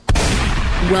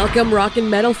Welcome, rock and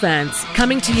metal fans.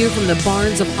 Coming to you from the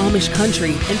barns of Amish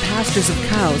country and pastures of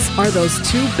cows are those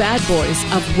two bad boys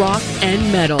of rock and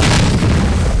metal.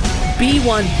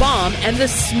 B1 Bomb and the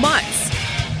Smuts.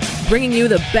 Bringing you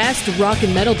the best rock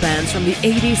and metal bands from the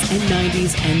 80s and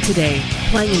 90s and today.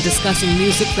 Playing and discussing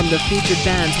music from the featured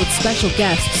bands with special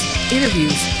guests,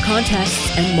 interviews,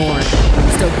 contests, and more.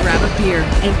 So grab a beer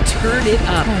and turn it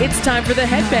up. It's time for the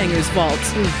Headbangers Vault.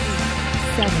 8,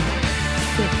 7,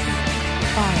 6,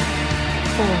 5,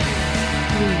 4,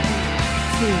 3,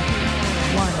 2,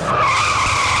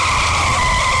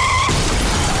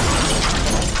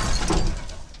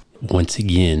 1. Once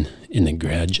again, in the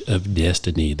Garage of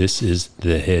Destiny, this is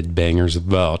the Headbangers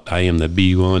Vault. I am the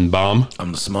B1 Bomb.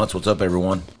 I'm the Smuts. What's up,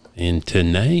 everyone? And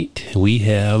tonight we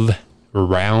have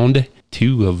round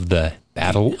 2 of the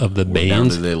Battle of the We're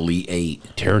Bands down to the Elite 8.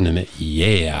 tournament.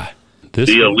 Yeah.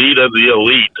 The elite of the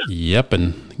elite. Yep,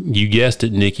 and you guessed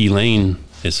it, Nikki Lane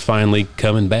is finally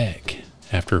coming back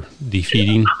after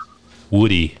defeating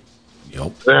Woody.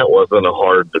 Yep. That wasn't a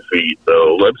hard defeat,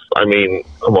 though.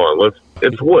 Come on,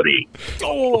 it's Woody.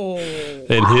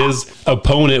 And his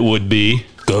opponent would be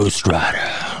Ghost Rider.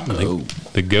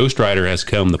 the Ghost Rider has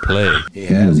come to play. He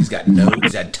has. He's got notes.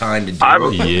 He's had time to do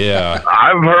it. Yeah.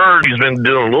 I've heard he's been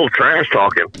doing a little trash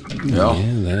talking. Yeah.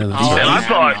 And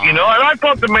I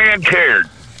thought the man cared.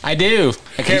 I do.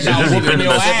 I care about whooping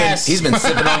your ass. He's been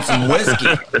sipping on some whiskey.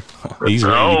 He's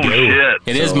ready to go. Shit.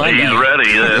 It is Monday. He's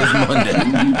ready then.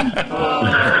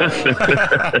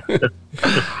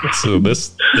 So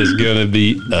this is going to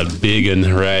be a big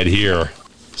one right here.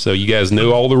 So you guys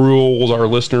know all the rules. Our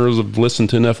listeners have listened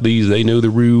to enough of these. They know the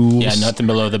rules. Yeah, nothing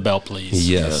below the belt, please.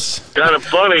 Yes. Kind of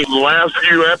funny, the last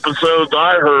few episodes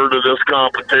I heard of this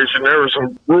competition, there was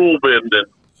some rule bending.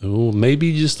 Oh,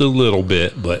 maybe just a little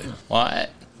bit, but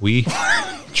What? we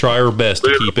try our best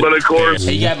to keep it But of course-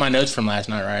 fair. Hey, you got my notes from last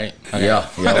night, right? Okay. Yeah.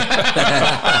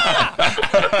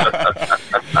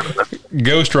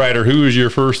 Ghost Rider, who is your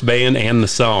first band and the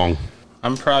song?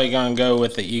 I'm probably going to go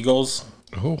with the Eagles.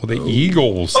 Oh, the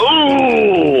Eagles.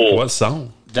 Ooh! What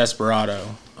song? Desperado.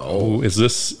 Oh, is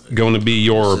this going to be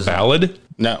your ballad?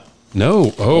 No.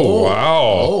 No. Oh,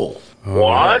 wow. Oh.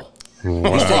 What?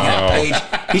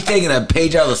 He's taking a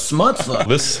page out of the Smuts book.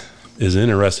 This is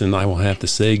interesting. I will have to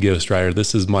say, Ghost Rider,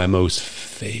 this is my most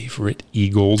favorite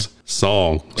Eagles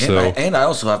song. And I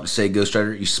also have to say, Ghost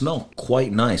Rider, you smell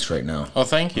quite nice right now. Oh,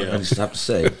 thank you. I just have to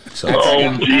say. So.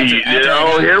 Oh, gee.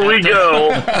 Here we go.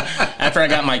 After I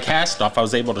got my cast off, I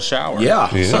was able to shower. Yeah.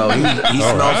 So he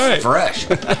smells right. fresh.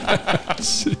 I'm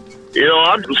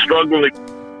struggling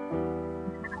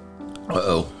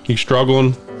Uh-oh. You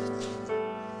struggling?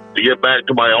 to get back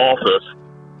to my office.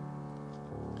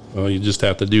 Well, you just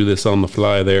have to do this on the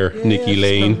fly there, Nikki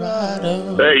Lane.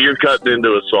 Hey, you're cutting into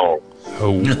a song.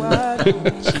 Oh,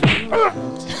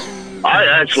 I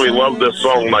actually love this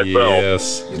song myself.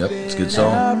 yes. Yep, it's a good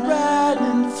song.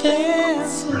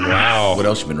 Wow. What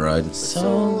else you been riding?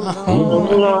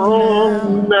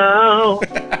 Alone now.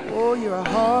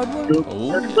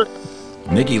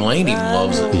 Nikki Lane even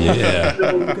loves it. Yeah.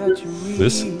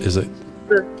 This is an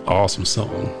awesome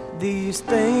song. These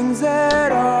things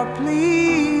that are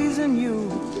pleasing you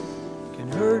can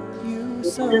hurt you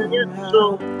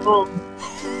somehow.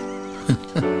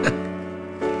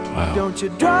 Wow. Don't you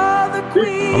draw the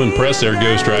queen? I'm impressed there,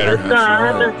 Ghost Rider.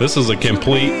 This is a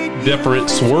complete different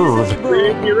swerve.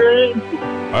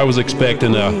 I was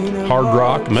expecting a hard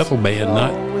rock metal band,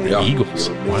 not the Yeah. Eagles.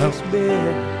 Wow.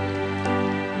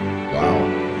 Wow.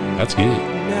 That's good.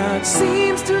 Now it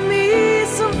seems to me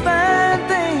some fine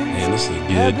things Man, this is a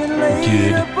have been laid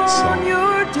good upon song.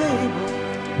 your table.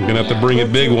 I'm going to have to bring a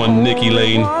big one, Nikki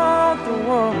Lane. Want the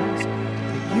ones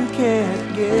that you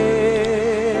can't get.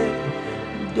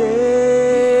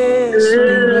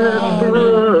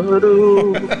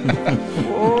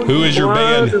 Who is your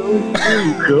band?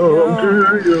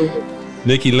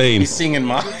 Nikki Lane. He's singing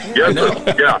my... Yes,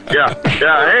 yeah.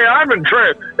 Hey, I've been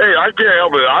trying. Hey, I can't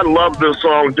help it. I love this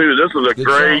song too. This is a Good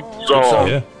great song.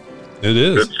 Yeah, it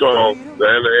is. Good song.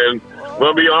 And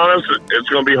we'll be honest, it's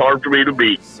going to be hard for me to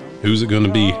beat. Who's it going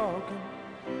to be?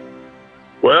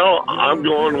 Well, I'm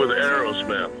going with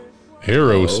Aerosmith.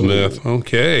 Aerosmith.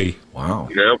 Okay. Wow.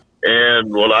 Yep.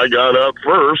 And what I got up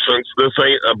first, since this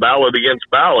ain't a ballad against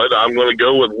ballad, I'm going to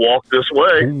go with Walk This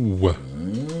Way. Ooh.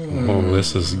 Oh,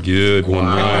 this is a good one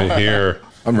right here.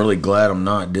 I'm really glad I'm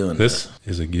not doing This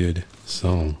is a good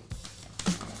song.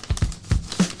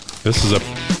 This is a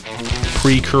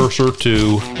precursor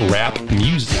to rap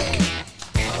music.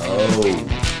 Oh.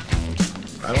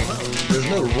 I don't know. There's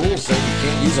no rules saying you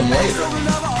can't use them later.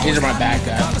 These are my bad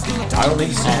guys. I don't need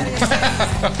to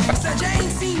say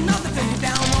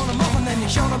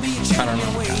I don't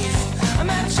know.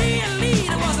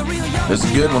 This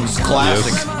is a good one. This is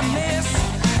classic.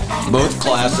 Both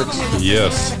classics.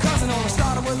 Yes.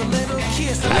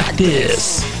 Like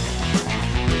this.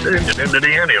 Into the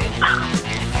Daniels.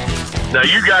 Now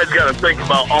you guys got to think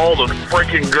about all the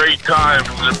freaking great times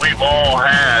that we've all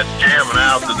had jamming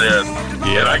out to this.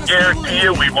 Yeah. And I guarantee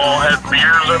you we've all had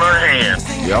beers in our hands.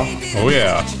 Yeah. Oh,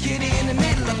 yeah.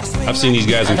 I've seen these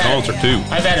guys in concert, too.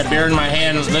 I've had a beer in my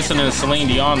hand listening to Celine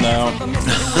Dion, though.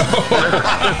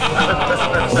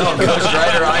 Well, Ghost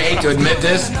Rider, I hate to admit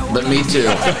this, but me too.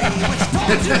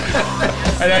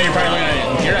 I know you're probably looking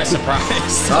at it. You're not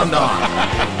surprised. I'm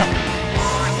not.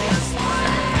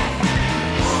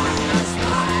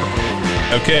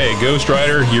 Okay, Ghost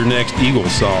Rider, your next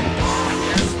Eagles song.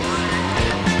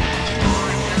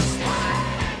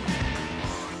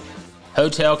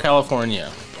 Hotel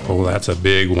California. Oh, that's a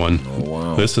big one. Oh,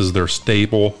 wow. This is their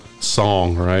staple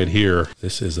song right here.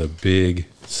 This is a big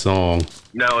song.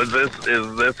 Now is this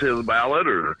his ballad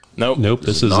or? Nope. Nope,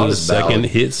 this is not his his second ballad.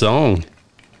 hit song.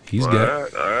 He's All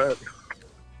got. right.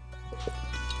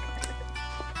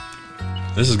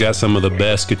 This has got some of the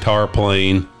best guitar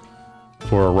playing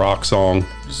for a rock song.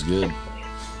 This is good.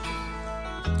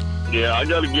 Yeah, I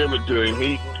got to give it to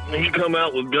him. He come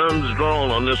out with guns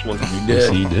drawn on this one. He Yes,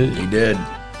 did. he did. He did.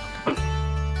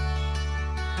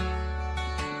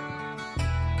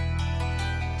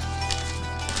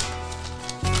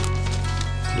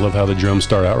 Love how the drums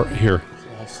start out right here.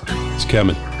 It's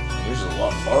coming. Yours is a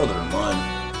lot farther than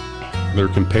mine. They're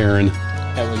comparing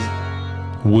That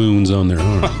was wounds on their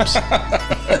arms.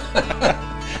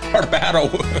 our battle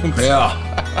wounds.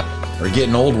 Yeah. Or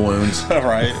getting old wounds. All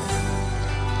right.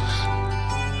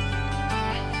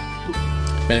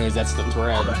 But anyways, that's the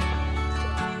thread.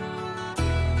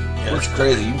 Yeah, it's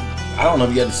crazy. I don't know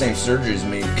if you had the same surgery as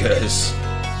me because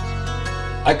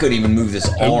I couldn't even move this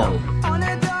arm.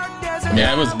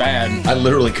 Yeah, it was bad. I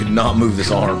literally could not move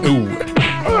this arm. Ooh.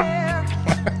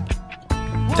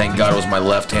 Thank God it was my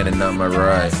left hand and not my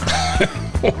right.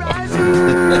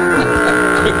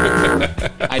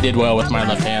 I did well with my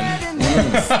left hand.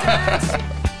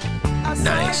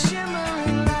 Nice.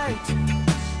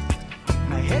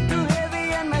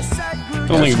 I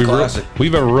don't think classic.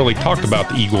 we've ever really talked about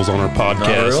the Eagles on our podcast.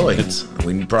 Not really. It's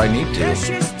We probably need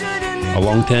to. a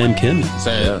long time coming.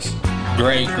 So Yes.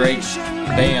 great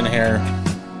band here.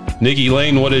 Nikki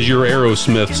Lane, what is your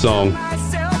Aerosmith song?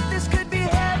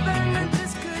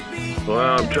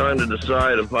 Well, I'm trying to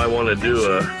decide if I want to do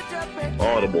a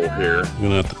audible here, I'm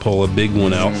gonna have to pull a big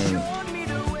one out.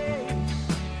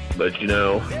 but I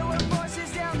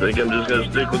think I'm just gonna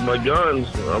stick with my guns.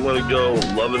 I'm gonna go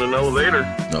 "Love in an Elevator."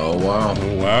 Oh, wow.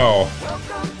 Wow.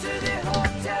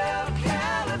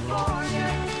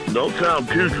 Don't sound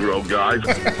too thrilled, guys.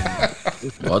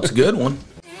 Well, that's a good one.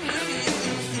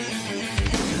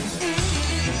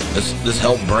 This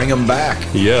helped bring them back.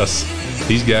 Yes,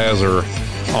 these guys are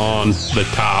on the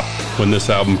top when this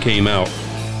album came out.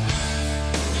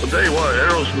 I'll tell you what,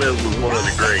 Aerosmith was one of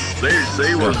the greats.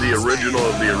 They were the original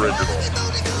of the original.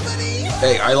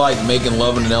 Hey, I like making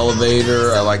love in an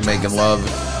elevator. I like making love,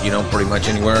 pretty much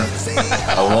anywhere.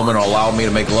 A woman will allow me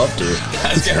to make love to.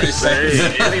 I was gonna say.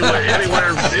 Hey,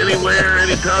 anywhere,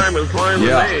 anytime is fine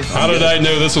Yeah. with me. How did I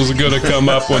know this was going to come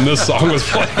up when this song was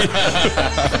played?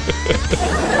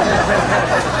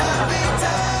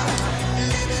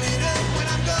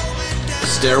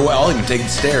 Stairwell, you can take the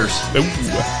stairs. Ooh.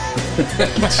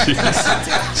 Jeez.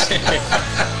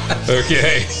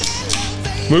 Okay,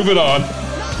 moving on.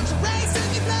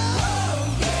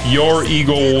 Your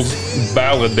Eagles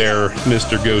ballad there,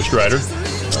 Mr. Ghost Rider.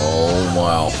 Oh,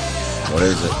 wow. What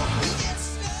is it?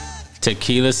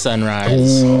 Tequila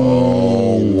Sunrise.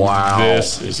 Oh, wow.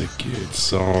 This is a good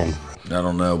song. I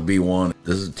don't know. B1.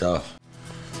 This is tough.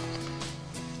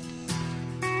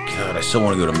 God, I still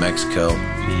want to go to Mexico.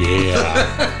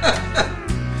 Yeah.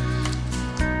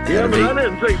 Yeah, but I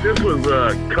didn't think this was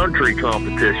a country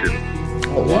competition.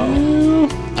 Oh, wow.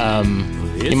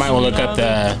 You might want to look up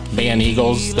the band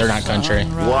Eagles. They're not country.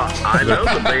 Well, I know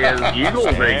the band Eagles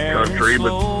ain't country,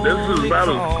 but this is about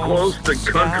as close to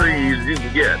country as you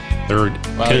can get. They're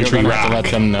Well, country you're gonna have to rock. let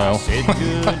them know.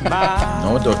 I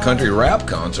went to a country rap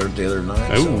concert the other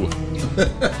night. Oh,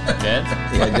 Yeah.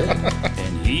 Yeah, I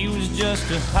did. He was just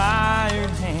a hired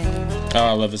hand. Oh,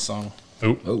 I love this song.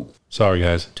 Oh, sorry,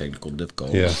 guys. technical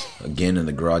difficulties. Yeah. Again in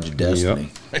the garage of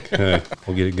destiny. Yep. Okay,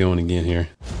 we'll get it going again here.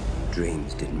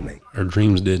 Dreams didn't make. Our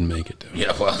dreams didn't make it, though.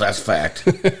 Yeah, well, that's fact.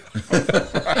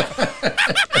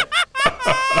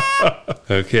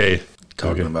 Okay.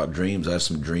 Talking Okay. about dreams, I have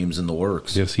some dreams in the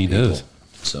works. Yes, he people. does.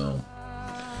 So,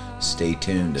 stay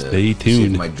tuned. Stay tuned. See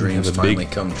if my dreams We have a finally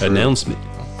big come true. announcement.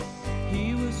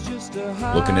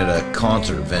 Looking at a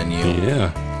concert venue.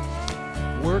 Yeah.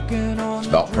 It's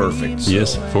about perfect. So.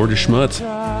 Yes, for the schmutz.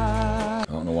 I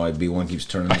don't know why B1 keeps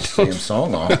turning this damn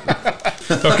song off.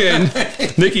 Okay,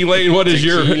 Nikki Lane, what is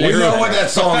your... We know what that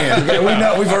song is. Okay? We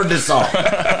know. We've heard this song.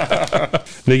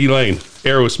 Nikki Lane,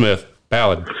 Aerosmith,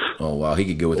 ballad. Oh, wow. He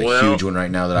could go with a huge one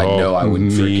right now that I know I would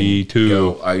me freaking too.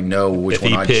 go. I know which If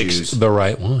one he I'd picks choose. the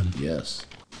right one. Yes.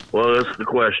 Well, that's the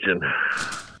question.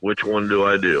 Which one do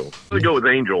I do? I'm going to go with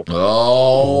Angel.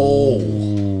 Oh.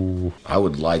 I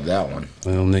would like that one.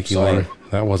 Well, Nikki Sorry. Lane,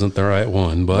 that wasn't the right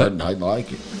one, but I'd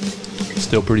like it. it's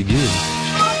still pretty good.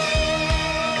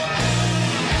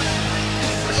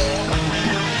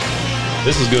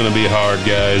 This is going to be hard,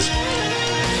 guys.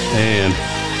 And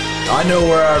I know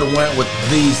where I'd have went with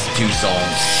these two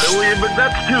songs. But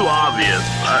that's too obvious.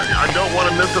 I don't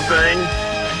want to miss a thing.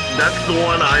 That's the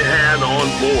one I had on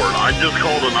board. I just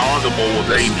called an audible with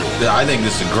Angel. I think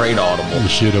this is a great audible. we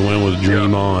should have went with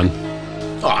Dream On.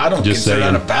 Oh, I don't Just consider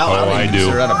saying. that a ballad. Oh, I, don't I even do.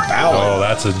 consider that a ballad. Oh,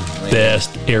 that's the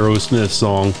best Aerosmith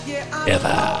song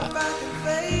ever.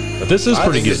 But this is I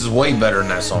pretty think good. This is way better than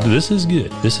that song. This is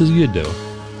good. This is good, though.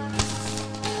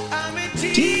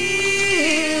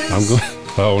 I'm going.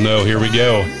 Oh no! Here we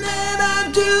go.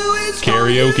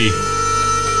 Karaoke.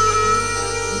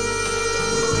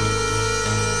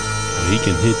 He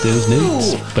can hit those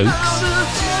notes, folks.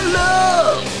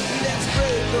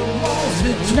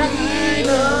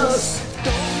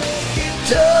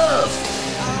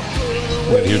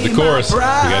 We gotta hear the chorus. We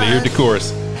gotta hear the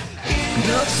chorus.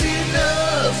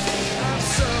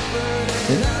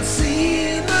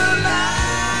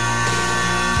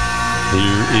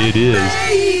 Here it is.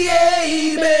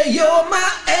 Baby, you're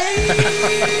my angel.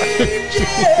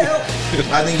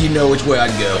 I think you know which way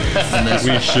I'd go.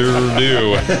 We sure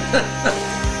do.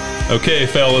 Okay,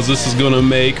 fellas, this is gonna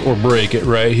make or break it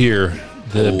right here.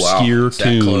 The obscure It's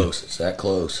tune. that close. It's that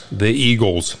close. The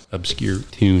Eagles' obscure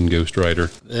tune, Ghost Rider.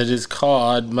 It is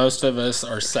called Most of Us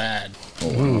Are Sad.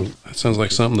 That sounds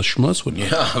like something the Schmutz would know.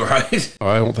 Yeah, right?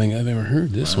 I don't think I've ever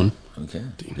heard this one. Okay.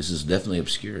 This is definitely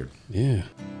obscured. Yeah.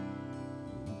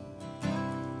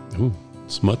 Ooh,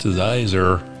 Schmutz's eyes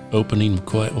are opening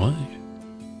quite wide.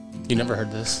 You never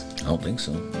heard this? I don't think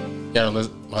so. You gotta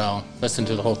listen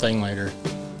to the whole thing later.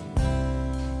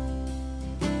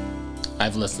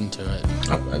 I've listened to it.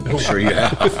 I'm sure you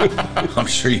have. I'm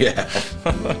sure you have.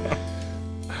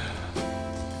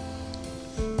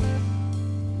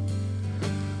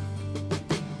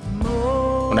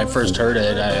 When I first heard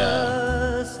it,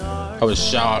 I was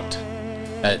shocked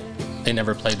that they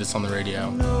never played this on the radio.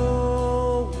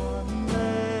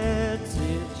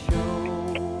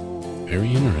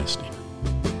 Very interesting.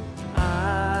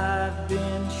 I've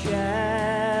been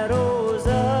shadows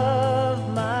of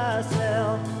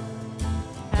myself.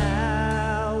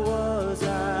 How was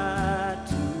I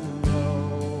to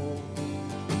know?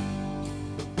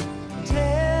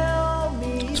 Tell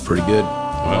me. It's pretty good.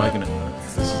 I'm liking it.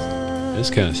 It's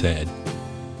kind of sad.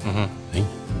 See?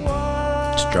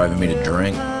 It's driving me to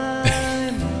drink. You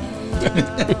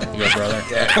go, brother.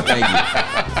 Yeah, thank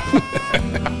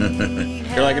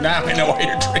You're like, nah, I know why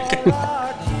you're drinking.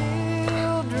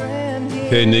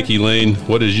 Okay, Nikki Lane,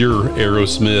 what is your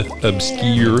Aerosmith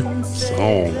obscure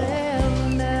song?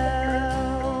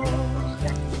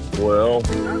 Well,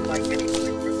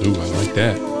 Ooh, I like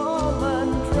that.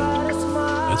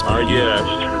 That's I pretty good.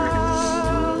 guess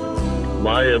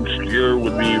my obscure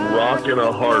would be Rockin'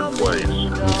 a Hard Place.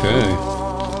 Okay.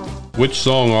 Which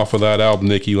song off of that album,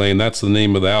 Nikki Lane? That's the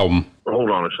name of the album. Hold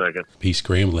on a second. He's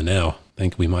scrambling now.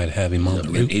 Think we might have him on the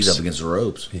ropes. He's up against the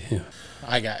ropes. Yeah.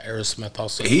 I got Aerosmith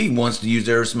also. He wants to use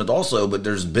Aerosmith also, but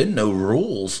there's been no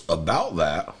rules about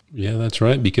that. Yeah, that's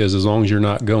right. Because as long as you're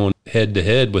not going head to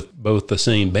head with both the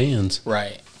same bands,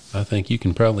 Right. I think you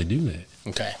can probably do that.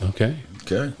 Okay. Okay.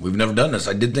 Okay. We've never done this.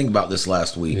 I did think about this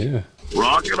last week. Yeah.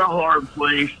 Rockin' a Hard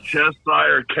Place,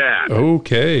 Cheshire Cat.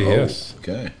 Okay. Yes.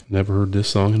 Okay. Never heard this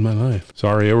song in my life.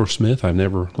 Sorry, Aerosmith. I've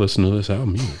never listened to this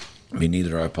album either. Me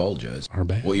neither. I apologize. Our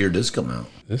bad. What year did this come out?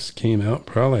 This came out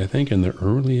probably, I think, in the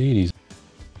early 80s.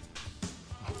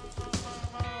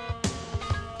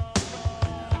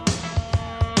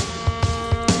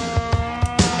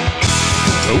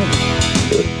 Oh.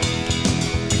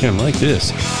 I kind of like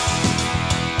this.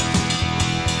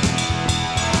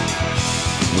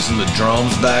 Listen to the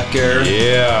drums back there.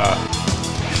 Yeah.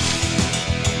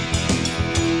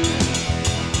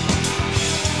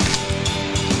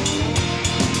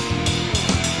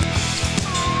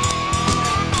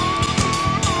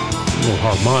 A little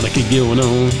harmonica going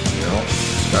on. You know,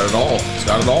 it's got it all. It's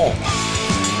got it all.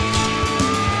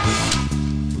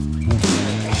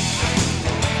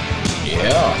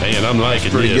 Man, I'm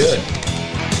liking pretty this. good.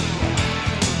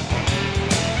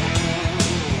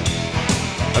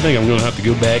 I think I'm going to have to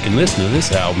go back and listen to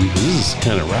this album because this is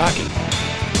kind of rocking.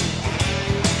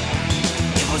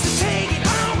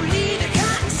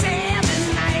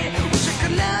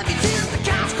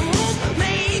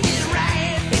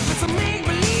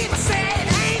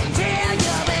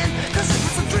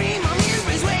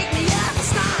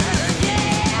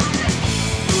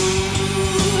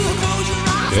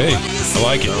 Okay, I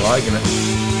like it. I'm liking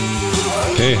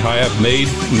it. Okay, I have made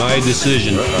my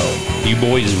decision. You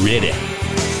boys ready?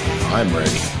 I'm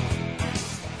ready.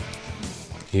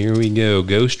 Here we go.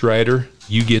 Ghost Rider,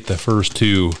 you get the first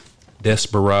two.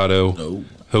 Desperado, No.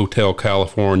 Hotel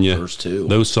California. First two.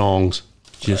 Those songs,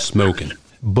 just smoking.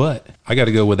 But I got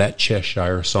to go with that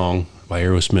Cheshire song by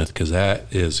Aerosmith because that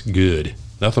is good.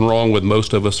 Nothing wrong with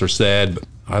Most of Us Are Sad, but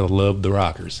I love the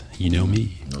rockers. You know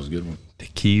me. That was a good one.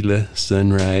 Tequila,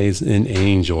 Sunrise, and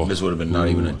Angel. This would have been not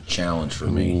even a challenge for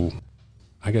me. Ooh.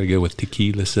 I got to go with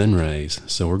Tequila Sunrise.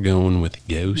 So we're going with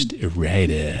Ghost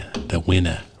Rider, the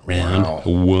winner. Round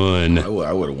one.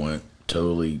 I would have went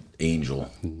totally Angel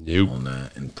Nope. on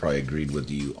that and probably agreed with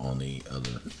you on the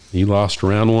other. You lost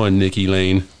round one, Nikki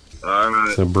Lane. All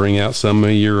right. So bring out some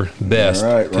of your best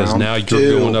All right, because round now two.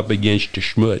 you're going up against the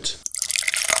Schmutz.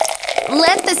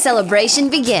 Let the celebration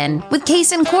begin with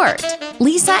Case and Court.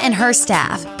 Lisa and her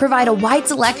staff provide a wide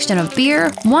selection of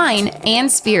beer, wine,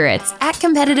 and spirits at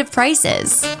competitive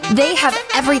prices. They have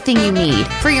everything you need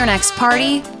for your next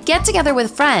party, get together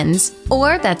with friends,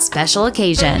 or that special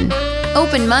occasion.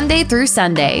 Open Monday through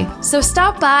Sunday, so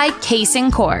stop by Case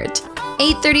and Court,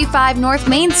 835 North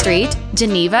Main Street,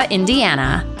 Geneva,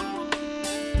 Indiana.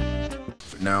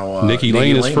 Nikki Now, Nikki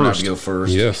Lane is Lane will have first. to go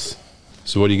first. Yes.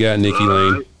 So what do you got, Nikki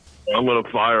Lane? I'm going to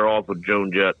fire off with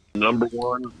Joan Jett. Number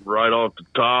one, right off the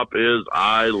top, is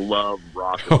I love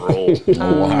rock and roll.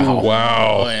 Wow. Oh,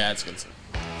 Wow. yeah, that's good.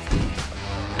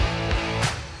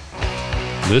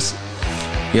 This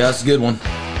Yeah, that's a good one.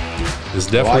 is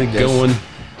definitely like this. going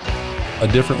a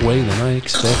different way than I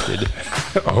expected.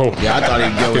 Oh, Yeah, I thought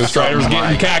he'd go with Ghost Rider's something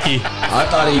getting like, cocky. I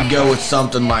thought he'd go with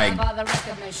something like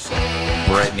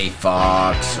Britney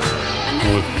Fox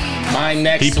or My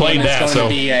next He played one is that, going so- to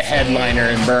be a headliner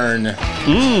in Burn.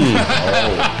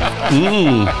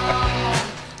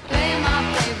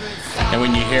 And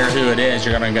when you hear who it is,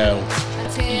 you're going to go,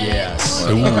 yes.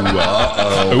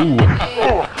 Ooh.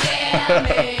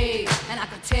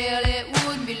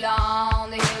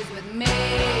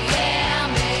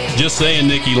 Just saying,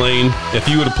 Nikki Lane, if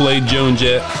you would have played Joan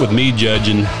Jett with me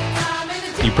judging,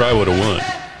 you probably would have won.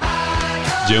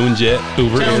 Joan Jett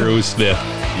over Joan- Aerosmith.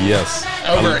 Yes.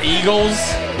 Over Eagles?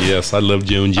 Yes, I love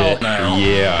Joan Jett. Oh, no.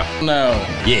 Yeah. No.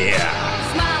 Yeah.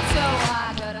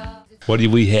 What do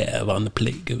we have on the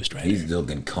plate, Ghost Rider? he's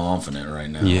looking confident right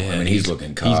now. Yeah. I mean, he's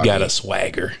looking cocky. He's got a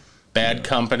swagger. Bad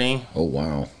Company, Oh,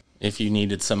 wow. if you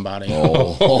needed somebody.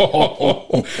 Oh.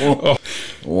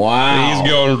 Wow. He's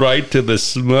going right to the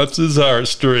Smuts'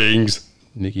 heartstrings.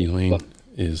 Nikki Lane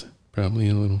is probably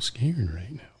a little scared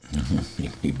right now.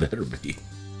 He better be.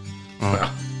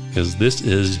 Because this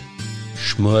is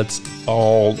Schmutz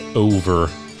all over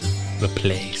the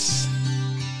place.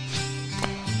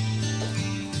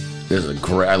 This is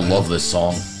great. I love this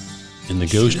song. In the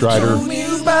Ghost Rider,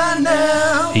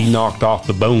 he knocked off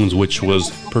the Bones, which was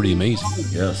pretty amazing.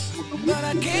 Yes.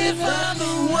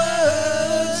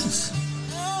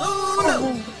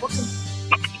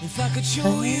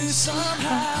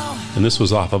 And this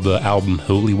was off of the album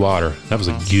Holy Water. That was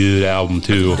a good album,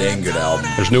 too. Dang good album.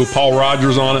 There's no Paul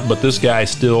Rogers on it, but this guy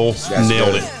still guy's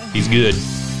nailed good. it. He's good.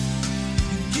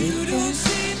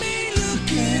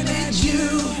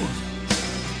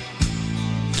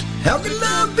 How can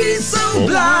love be so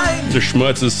blind? The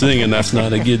Schmutz is singing. That's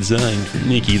not a good sign for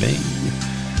Nikki Lane.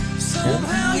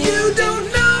 Somehow you don't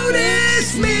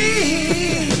notice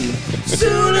me.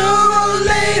 Sooner or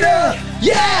later,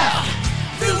 yeah.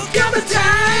 There'll come a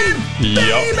time, Yep.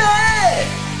 baby.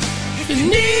 If you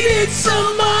needed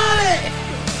some money,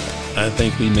 I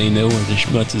think we may know where the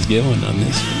Schmutz is going on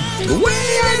this one. the way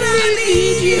I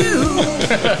need you,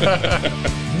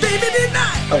 baby,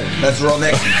 tonight. Oh, that's real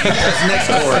next. That's next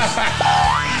chorus.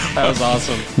 That was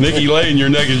awesome. Nikki Lane, your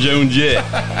next Joan Jett.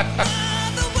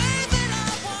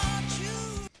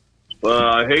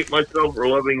 I hate myself for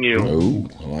loving you. Oh,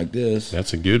 I like this.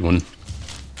 That's a good one.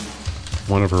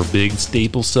 One of her big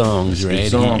staple songs Good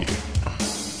right song. here.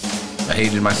 I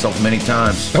hated myself many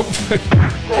times.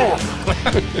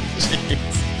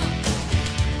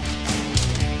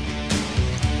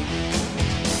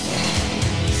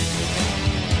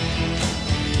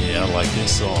 Yeah, I like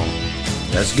this song.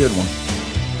 That's a good one.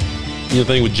 the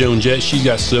thing with Joan Jett, she's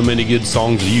got so many good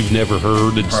songs that you've never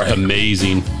heard. It's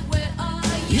amazing.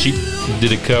 She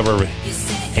did a cover of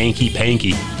Hanky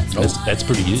Panky. That's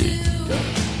pretty good.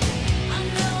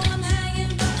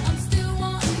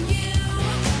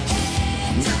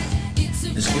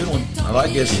 It's a good one. I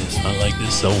like this. Yes, I like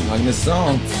this song. I like this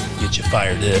song. Get you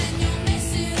fired up.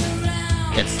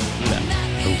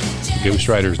 Ghost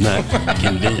Rider's not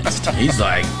convinced. He's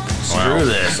like, screw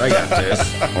this. I got this.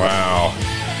 Wow.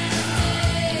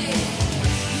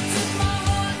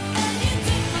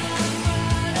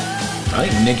 I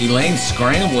think Nikki Lane's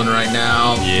scrambling right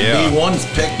now. Yeah. B1's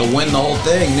picked to win the whole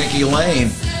thing. Nikki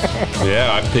Lane.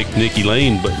 Yeah, I picked Nikki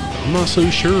Lane, but I'm not so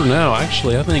sure now.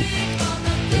 Actually, I think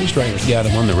Ghost Rider's got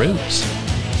him on the ropes.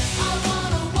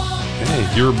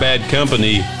 Hey, you're bad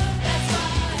company.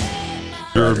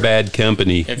 You're bad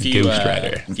company, If you, Ghost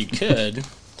Rider. if you could,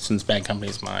 since Bad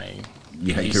Company's my,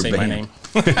 Yeah, you your say my band. name.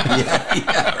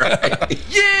 Yeah, right.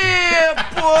 Yeah,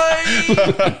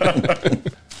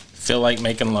 boy. Feel Like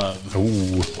Making Love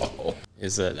Ooh.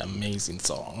 is an amazing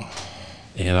song.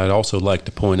 And I'd also like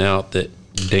to point out that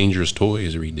Dangerous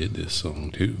Toys redid this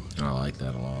song too. I like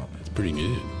that a lot. It's pretty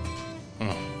good.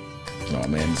 Oh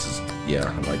man, this is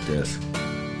I like this.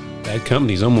 Bad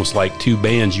Company's almost like two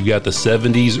bands. You got the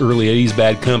 70s, early 80s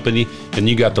Bad Company, and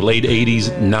you got the late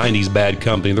 80s, 90s Bad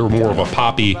Company. They were more of a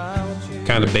poppy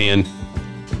kind of band.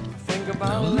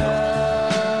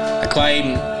 I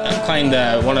climbed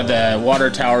one of the water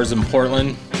towers in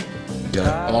Portland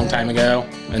a long time ago,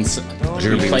 and Is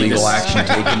there gonna be legal action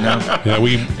taken now?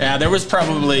 Yeah, there was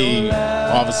probably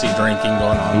obviously drinking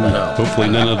going on. But hopefully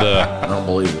none of the I don't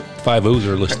believe it. 5-0s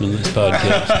are listening to this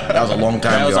podcast. That was a long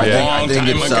time That was ago. a I long think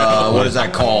time it's ago. what is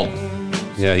that called?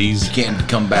 Yeah, he's You can't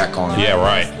come back on it. yeah,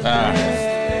 right.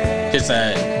 Just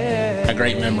a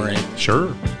great memory.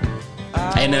 Sure,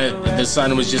 And the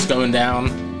sun was just going down.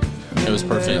 It was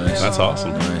perfect. that's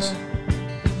awesome. Nice.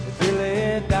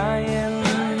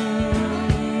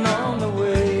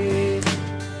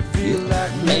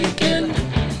 Making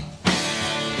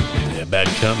Yeah, Bad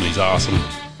Company's awesome.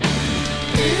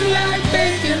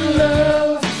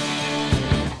 love.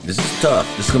 This is tough.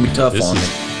 This is gonna be tough This on is-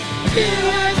 me.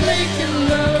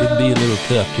 Could be a little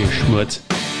tough here, Schmutz.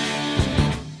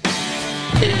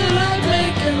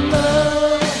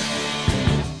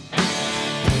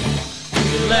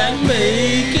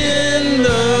 Making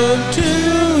love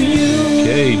to you.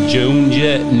 Okay, Joan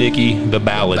Jett, Nikki, the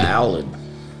ballad. Ballad.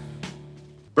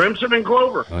 Crimson and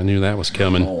Clover. I knew that was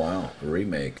coming. Oh wow, the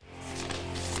remake.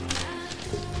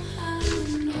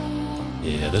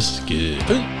 Yeah, this is good.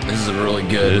 This is a really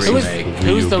good This is- remake.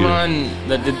 Who's the good. one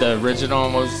that did the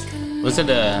original? Was it it was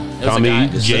a Tommy guy?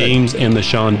 James and the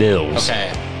Shondells.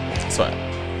 Okay, that's what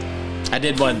I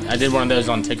did. I did one of those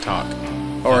on TikTok,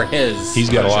 or his. He's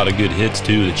got a lot of good hits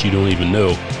too that you don't even know.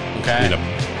 Okay. I mean,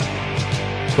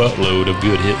 a buttload of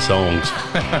good hit songs.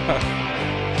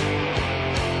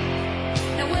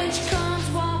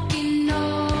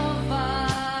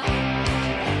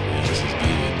 Yeah, this is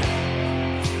good.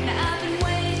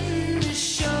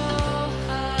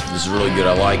 This is really good.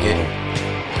 I like it.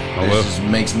 I This love just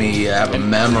makes me have a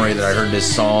memory that I heard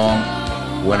this song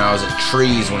when I was at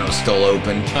Trees when it was still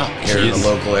open here in the jeez.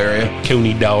 local area.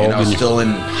 Coney Dog. And I was and- still in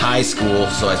high school,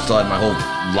 so I still had my whole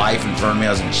life in front of me.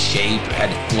 I was in shape, had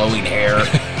flowing hair.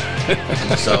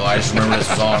 And so I just remember this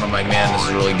song. I'm like, man, this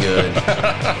is really good.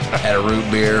 Had a root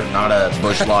beer, not a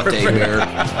Busch Latte beer.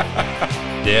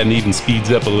 Yeah, and even speeds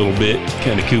up a little bit.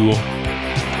 Kind of cool.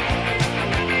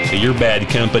 So your Bad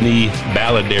Company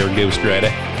ballad there, Ghost Rider.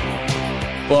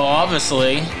 Well,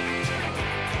 obviously,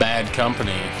 Bad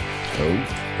Company.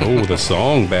 Oh, the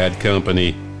song Bad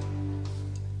Company.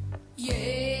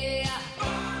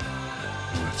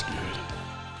 That's good.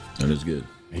 That is good.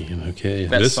 Man, okay.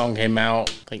 That This, song came out.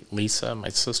 I think Lisa, my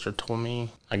sister, told me.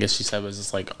 I guess she said it was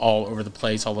just like all over the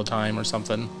place all the time or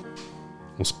something.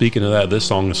 well, speaking of that, this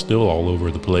song is still all over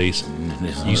the place.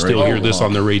 This is on You the still radio hear this a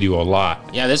on the radio a lot.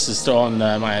 Yeah, this is still on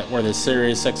where the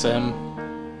Sirius XM.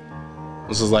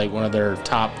 This is like one of their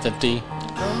top 50. Yeah,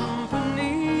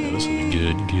 this is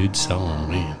a good song,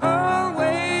 man.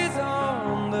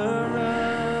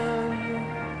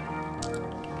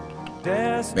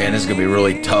 Man, this is going to be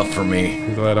really tough for me.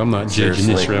 I'm glad I'm not judging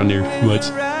this Seriously. around here much.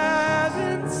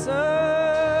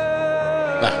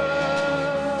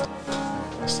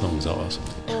 This song's awesome.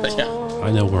 Yeah.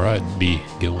 I know where I'd be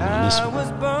going on this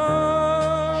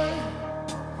one.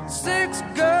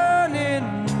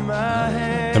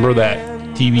 Remember that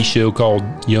TV show called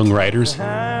Young Riders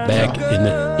back in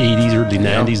the 80s, early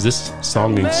 90s? This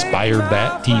song inspired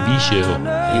that TV show You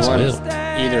as want well.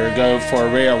 to either go for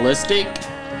realistic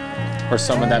or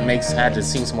someone that had to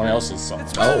sing someone else's song.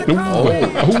 Oh.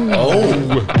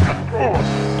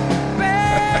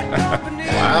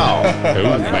 Wow.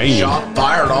 Oh, man. Shot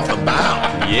fired off the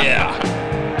bow. Yeah.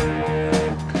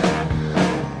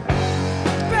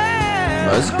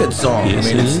 Well, it's a good song. Yes, I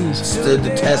mean, it it's is. stood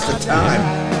the test of time.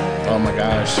 Oh my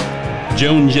gosh.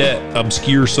 Joan Jett,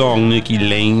 obscure song, Nikki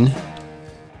Lane.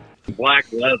 Black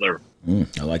leather. I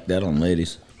like that on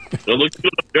ladies. It looks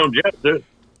good on Joan Jett, too.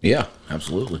 Yeah,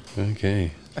 absolutely.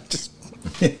 Okay.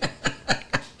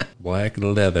 Black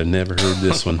leather, never heard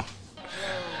this one.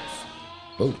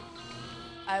 Oh.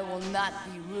 I will not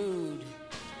be rude.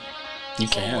 You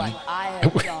can. What I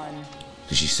have done.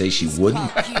 Did she say she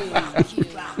wouldn't? Fuck you. She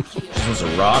wants to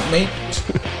rob me?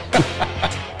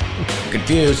 I'm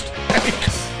confused.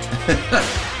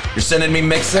 You're sending me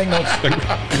mixed signals?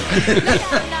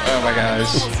 Oh my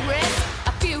gosh.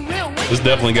 This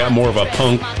definitely got more of a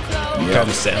punk kind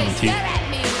of sound to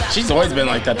it. She's always been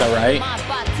like that though, right?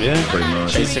 Yeah, Pretty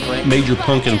much. Basically. major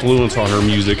punk influence on her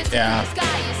music. Yeah.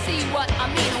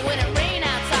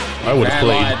 I would have Had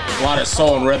played. a lot of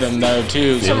soul and rhythm though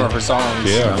too. Some Yeah. of her songs.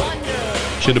 Yeah.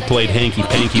 Should have played Hanky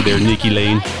Panky there, Nikki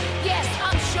Lane.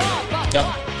 Yep.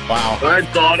 Wow. I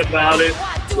thought about it.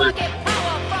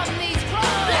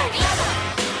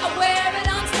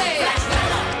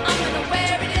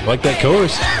 Like that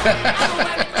chorus.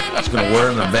 She's going to wear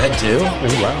it in the bed, too?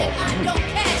 Oh, wow.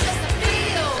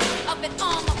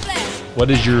 What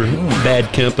is your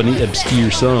Bad Company obscure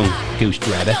song, Ghost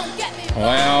Rider?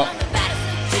 Well,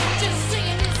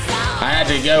 I had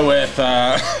to go with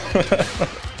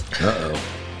Uh-oh.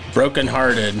 Broken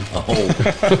Hearted.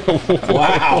 Oh.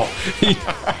 Wow.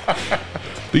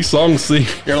 These songs seem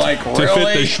You're like, to fit the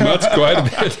really? schmutz quite a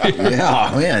bit.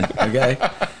 Yeah, man. Okay.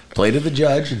 Play to the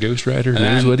judge. Ghost Rider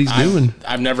knows what he's doing.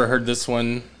 I've never heard this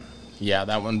one. Yeah,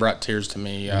 that one brought tears to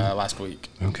me last week.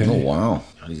 Okay. Oh, wow.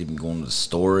 He's even going to the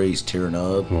story. He's tearing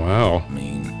up. Wow. I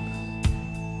mean,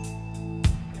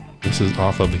 This is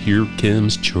off of Here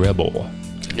Comes Treble. I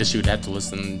guess you would have to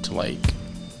listen to like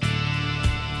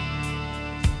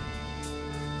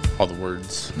all the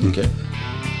words. okay.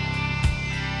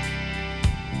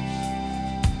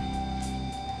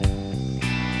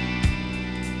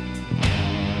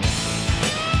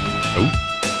 Oh,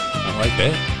 I like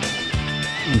that.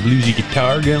 Bluesy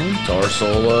guitar going Guitar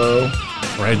solo.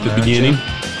 right at the beginning.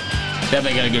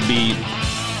 Definitely got a good beat.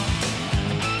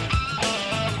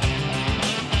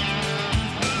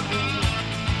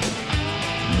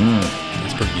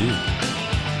 That's pretty good.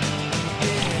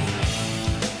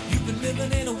 You've been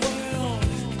living in a world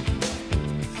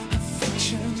of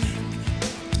fiction.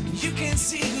 You can't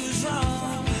see who's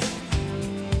wrong.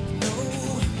 No,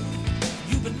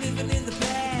 you've been living in the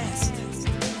past.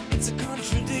 It's a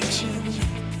contradiction.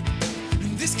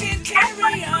 And this can't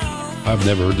carry on. I've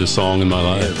never heard this song in my Yeah,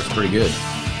 life. that's pretty good.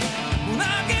 When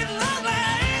I get lonely,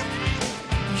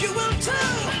 you will too.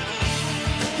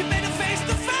 You better face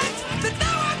the fact that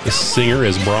now I'm The singer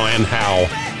is Brian Howe.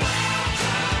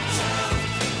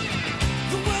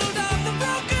 the world of the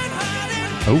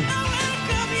broken-hearted. Oh,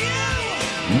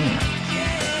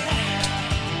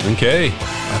 Yeah. okay.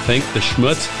 I think the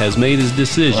schmutz has made his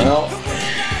decision. Well,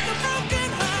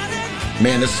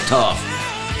 man, this is tough.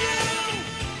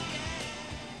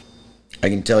 I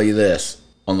can tell you this.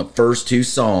 On the first two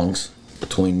songs,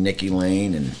 between Nikki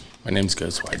Lane and My name's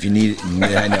Ghostwife. if you need it,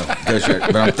 yeah, I know. Goes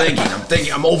right. But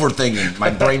I'm overthinking.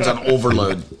 My brain's on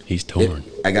overload. He's torn.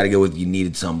 I got to go with You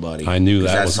Needed Somebody. I knew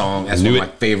 'Cause that that was- song. I That's knew one of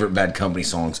it. my favorite Bad Company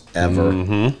songs ever.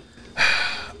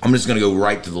 I'm just going to go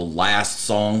right to the last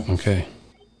song. Okay.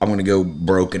 I'm going to go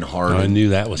Broken Hearted. I knew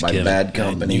that was by coming. Bad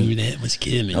Company. I knew that was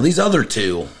coming. Now, these other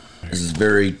two, this is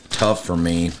very tough for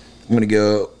me. I'm going to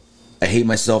go I Hate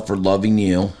Myself for Loving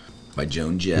You by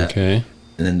Joan Jett. Okay.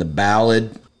 And then the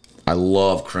ballad, I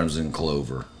love Crimson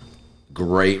Clover.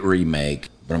 Great remake,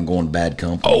 but I'm going Bad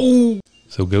Company. Oh!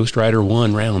 So Ghost Rider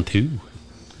won round 2.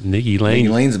 Nikki Lane, Nikki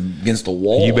Lane's against the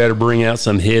wall. you better bring out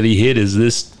some heavy hitters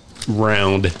this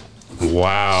round.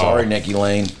 Wow. Sorry, Nikki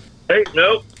Lane. Hey,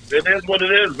 nope. It is what it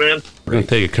is, man. We're going to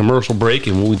take a commercial break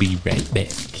and we'll be right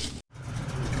back.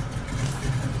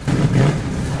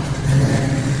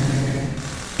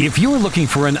 If you're looking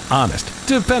for an honest,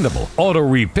 dependable auto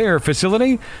repair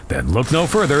facility, then look no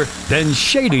further than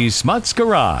Shady Smuts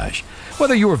Garage.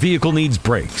 Whether your vehicle needs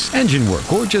brakes, engine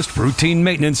work, or just routine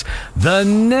maintenance, the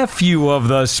nephew of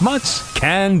the Smuts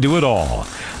can do it all.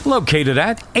 Located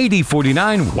at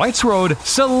 8049 Whites Road,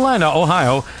 Salina,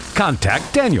 Ohio,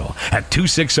 contact Daniel at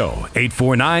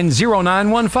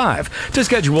 260-849-0915 to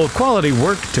schedule quality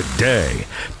work today.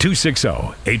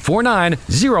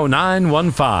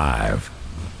 260-849-0915.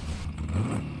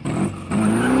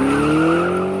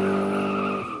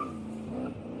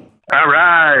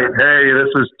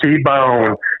 is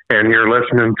T-Bone, and you're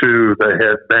listening to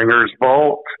the Headbangers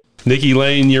Vault. Nikki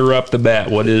Lane, you're up the bat.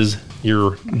 What is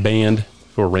your band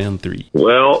for round 3?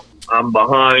 Well, I'm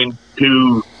behind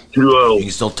 2-0.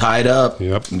 He's still tied up.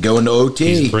 Yep. And going to OT.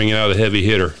 He's bringing out a heavy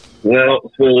hitter.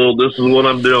 Well, so this is what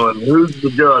I'm doing. Who's the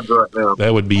judge right now?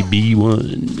 That would be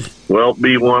B1. Well,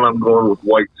 B1, I'm going with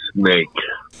White Snake.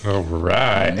 All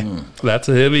right. That's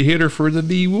a heavy hitter for the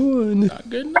B1. Not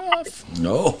good enough.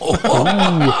 No.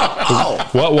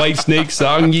 What White Snake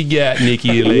song you got,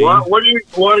 Nikki Lane? What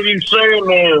are you saying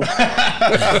there?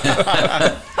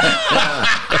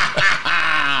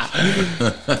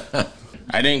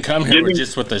 I didn't come here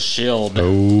just with a shield.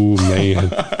 Oh, man.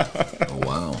 Oh,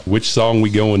 wow. Which song we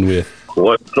going with?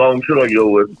 What song should I go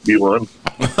with, B1?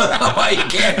 You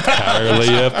can't.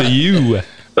 Entirely up to you.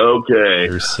 Okay.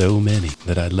 There's so many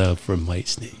that I love from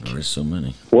Whitesnake. There's so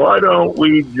many. Why don't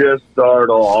we just start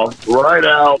off right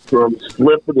out from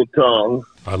Slip of the Tongue?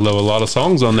 I love a lot of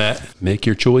songs on that. Make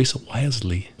your choice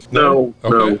wisely. No.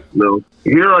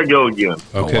 Here I go again.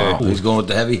 Okay. Oh, wow. He's going with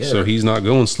the heavy hitter. So he's not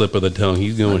going Slip of the Tongue.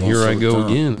 He's going Here I Go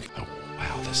Again. Oh,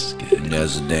 wow, this is good.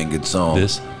 That's a dang good song.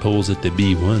 This pulls at the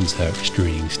B1's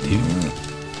heartstrings, too.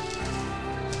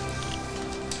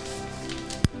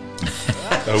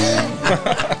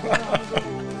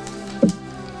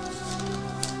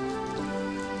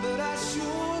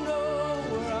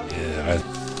 Yeah,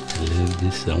 I love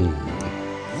this song.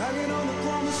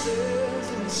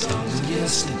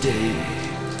 Yesterday,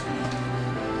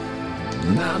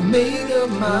 and I made up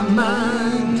my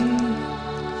mind.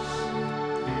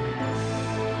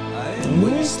 I ain't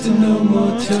wasting no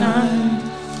more time.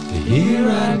 Here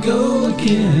I go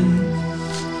again.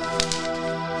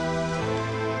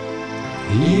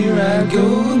 Here I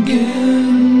go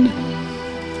again.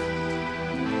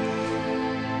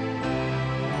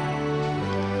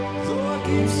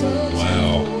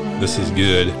 Wow, this is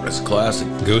good. That's classic.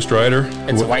 Ghost Rider?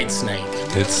 It's White Snake.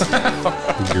 It's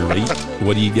great.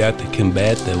 What do you got to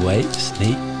combat the White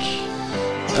Snake?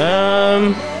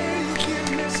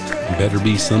 You better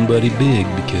be somebody big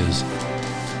because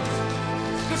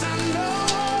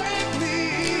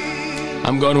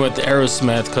I'm going with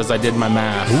Aerosmith because I did my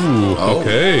math. Ooh,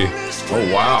 okay.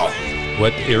 Oh, wow.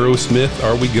 What Aerosmith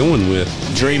are we going with?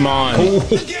 Dream On.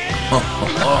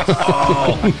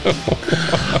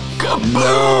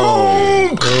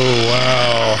 No. Oh,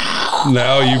 wow.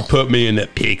 Now you put me in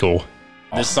that pickle.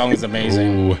 This song is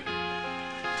amazing. Ooh.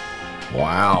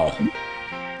 Wow.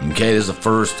 Okay, this is the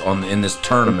first in this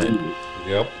tournament.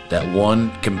 Yep. That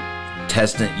one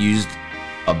contestant used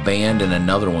a band and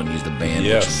another one used a band,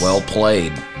 Yes. which well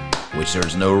played, which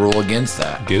there's no rule against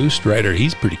that. Ghost Rider,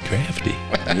 he's pretty crafty.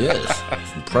 He is.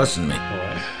 It's impressing me.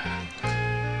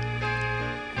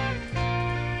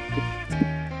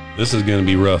 This is going to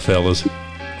be rough, fellas.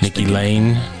 Nikki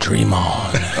Lane, Dream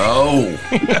On. Oh.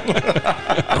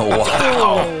 Oh,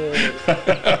 wow.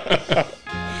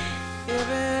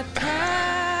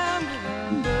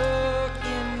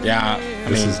 Yeah,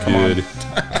 This is come good.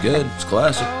 It's good. It's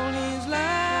classic.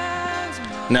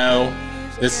 No,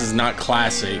 this is not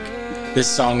classic. This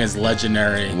song is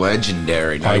legendary.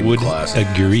 Legendary. Not I even would classic.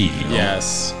 agree.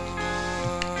 Yes.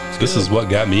 This is what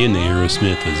got me into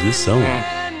Aerosmith is this song.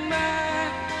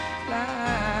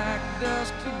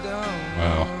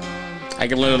 Wow. I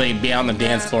could literally be on the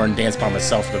dance floor and dance by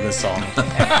myself to this song.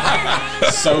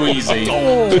 So easy.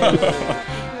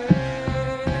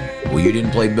 Well, you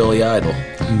didn't play Billy Idol.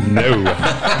 No.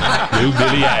 No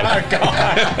Billy Idol.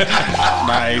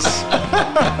 Nice.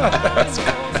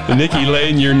 Nikki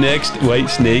Lane, your next White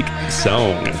Snake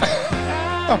song.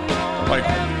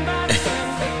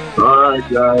 All right,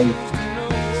 guys.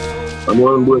 I'm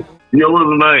going with Yellow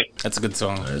Tonight. That's a good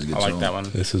song. That is a good I like song. that one.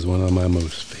 This is one of my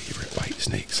most favorite White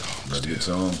Snake songs, That's a dude. good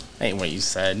song. Ain't what you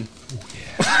said.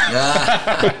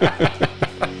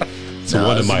 It's No,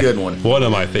 one that's of my a good one. One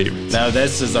of my favorites. No,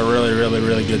 this is a really, really,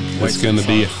 really good White It's going to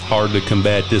Snake be song, hard to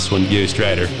combat this one, Ghost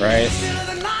Rider. right?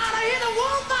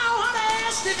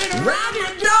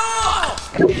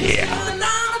 Yeah.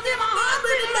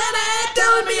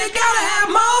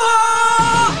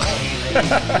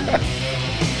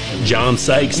 John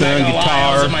Sykes on Not gonna lie,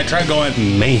 I was guitar. in my truck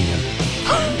going, Man.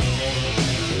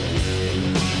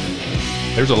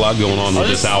 There's a lot going on with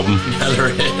this album. Yeah, there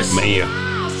is. Man.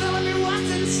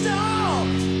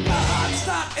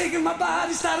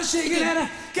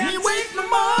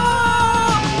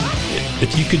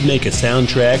 If you could make a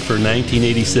soundtrack for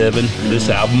 1987, this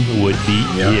album would be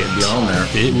Yeah, it. it'd be on there.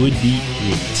 It would be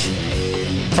it.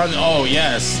 oh,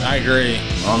 yes, I agree.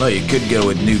 I don't know. You could go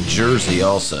with New Jersey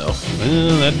also.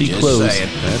 Well, that'd be Just close. saying.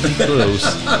 That'd be close.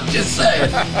 Just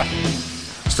saying.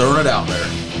 Just throwing it out there.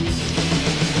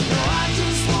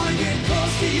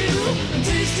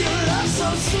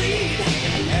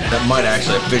 That might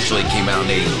actually officially came out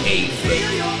in 88,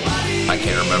 but I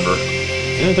can't remember.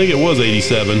 I think it was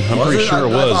 87. I'm Was pretty it? sure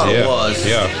it I was. thought it Yeah. was.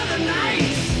 Yeah.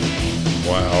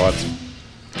 Wow, that's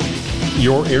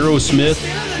your Aerosmith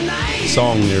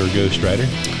song there, Ghost Rider.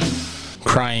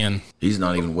 Crying. He's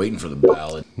not even waiting for the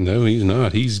ballad. No, he's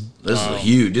not. This is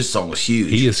huge. This song was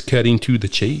huge. He is cutting to the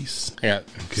chase. I got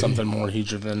something more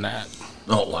huger than that.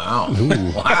 Oh, wow.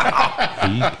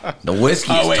 Wow. The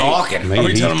whiskey is talking. Man, Are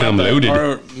we he's talking about come the loaded.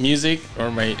 horror music or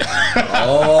wait?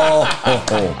 Oh.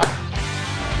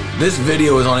 This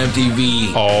video is on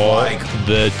MTV All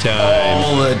the time.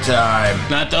 all the time.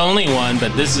 Not the only one,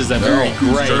 but this is a very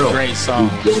it's true. great song.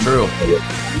 It's true.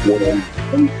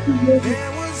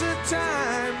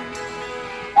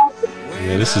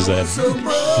 Yeah, this is a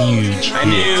huge hit.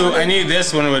 I knew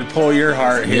this one would pull your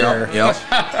heart here. Yep.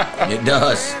 It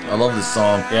does. I love this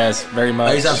song. Yes, very much.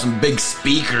 I used to have some big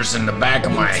speakers in the back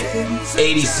of my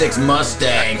 86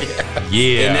 Mustang.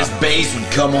 Yeah. And this bass would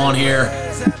come on here.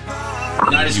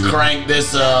 And I just cranked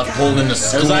this up, pulled into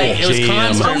school. It was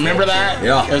constant. Remember that?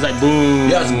 Yeah. It was like boom,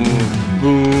 Yeah, it was-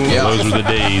 boom. Yeah. Those were the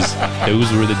days.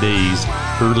 Those were the days.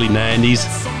 Early 90s.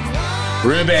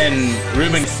 Ruben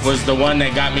was the one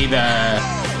that got me the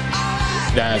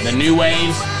new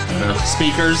wave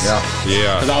speakers. Yeah.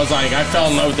 Yeah. Because I was like, I fell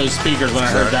in love with those speakers when I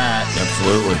heard that.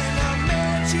 Absolutely.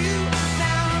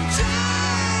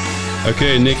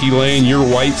 Okay, Nikki Lane, your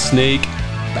White Snake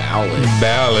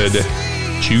ballad.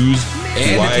 Choose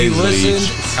And wisely. if you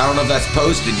listened, I don't know if that's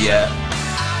posted yet,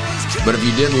 but if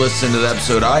you did listen to the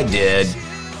episode I did,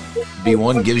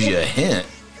 B1 gives you a hint.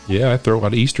 Yeah, I throw a lot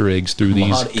of Easter eggs through these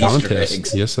lot of Easter contests.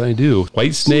 eggs. Yes, I do.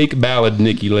 White Snake ballad,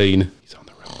 Nikki Lane. He's on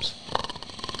the ropes.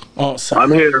 Oh, sorry.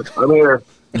 I'm here.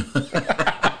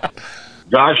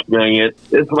 Gosh dang it.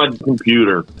 It's my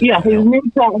computer. Yeah, his new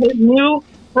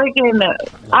freaking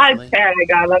iPad I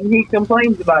got him. He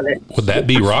complains about it. Would that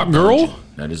be Rock Girl?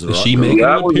 That is Is she making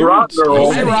That an was appearance? Rock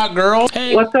Girl. Hey, Rock Girl.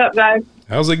 Hey. What's up, guys?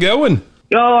 How's it going?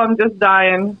 Yo, I'm just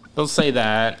dying. Don't say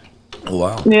that. Oh,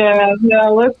 wow. Yeah,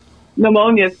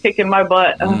 pneumonia's kicking my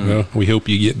butt. Well, we hope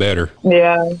you get better.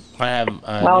 Yeah, I have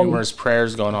numerous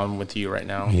prayers going on with you right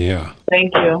now. Yeah.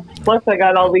 thank you. Plus, I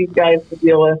got all these guys to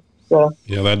deal with, so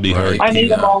Yeah, that'd be hard. I need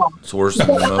them all. It's worse than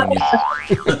pneumonia.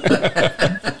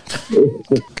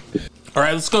 All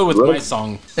right, let's go with my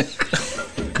song.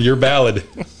 Your ballad.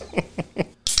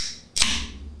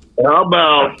 How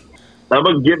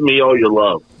about Give Me All Your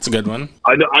Love? It's a good one.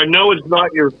 I know it's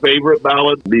not your favorite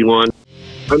ballad, B1.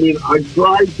 I mean, I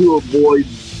tried to avoid.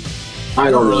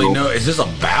 I don't really know. Is this a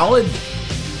ballad?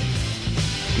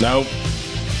 No.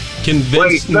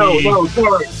 Convince me.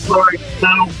 Sorry.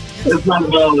 No, it's not a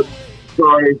ballad.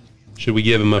 Sorry. Should we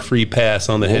give him a free pass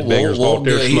on the Headbangers Vault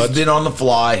there, He's Schmutz? been on the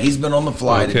fly. He's been on the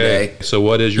fly today. So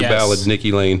what is your Yes. ballad,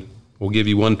 Nikki Lane? We'll give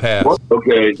you one pass.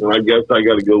 Okay, I guess I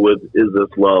got to go with Is This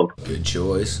Love? Good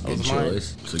choice. Good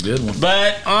choice. It's a good one.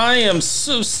 But I am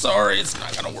so sorry it's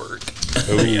not going to work.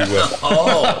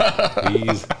 Oh,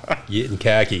 He's getting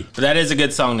cocky. But that is a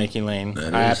good song, Nikki Lane.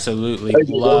 That I is. absolutely Thank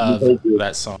you. love Thank you.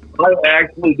 that song. I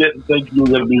actually didn't think you were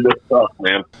going to be this tough,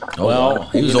 man. Well, wow.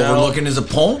 He was you know, overlooking his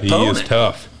opponent. He is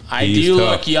tough. I He's do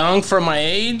tough. look young for my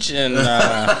age, and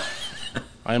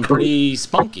I'm pretty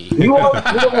spunky. You know what?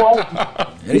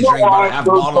 And he's drinking about a half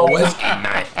bottle of whiskey a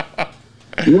night.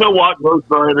 You know what, Ghost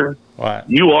Rider? What?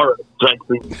 You are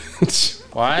sexy.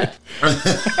 What?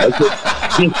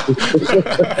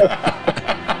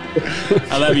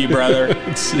 I love you, brother.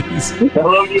 Jeez. I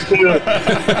love you too.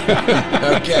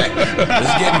 Okay, this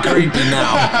is getting creepy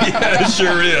now. Yeah, it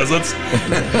sure is. Let's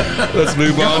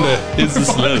move on to Is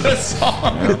This Love?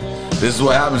 This is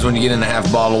what happens when you get in a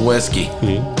half bottle of whiskey.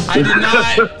 I did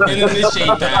not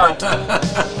initiate that.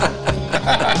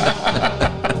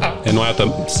 And we'll have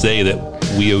to say that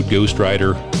we owed Ghost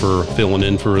Rider for filling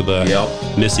in for the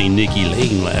missing Nikki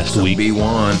Lane last week.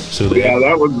 B1. So the Yeah,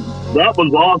 that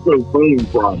was also clean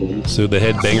problem. So the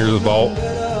Headbangers Vault,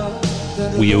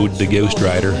 we owed the Ghost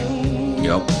Rider.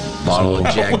 Yep. Bottle of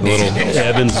Jack Little Daniels.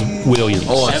 Evans Williams.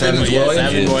 Oh, it's Evans Williams?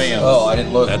 Evan Williams. Oh, I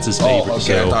didn't look. That's his favorite. Oh,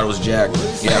 okay, I so thought it was Jack.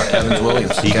 Yeah, Evans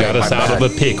Williams. he got us out of a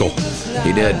pickle.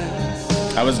 He did.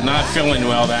 I was not feeling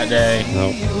well that day.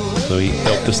 No, so he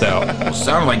helped us out. Well,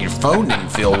 sounded like your phone didn't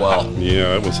feel well.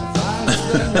 Yeah, it was.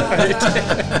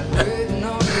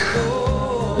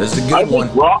 This is a good one.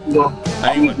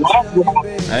 I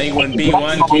think when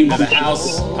B1 came to the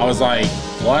house, I was like,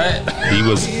 what? He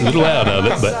was a little out of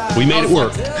it, but we made it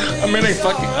work. I'm in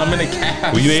a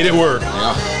cast. We made it work.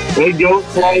 Hey,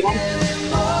 Ghost Rider.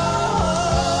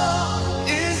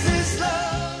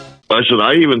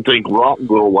 I even think Rock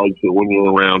Girl likes it when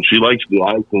you're around. She likes the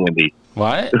eye candy.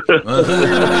 What?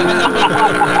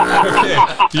 Okay,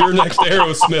 your next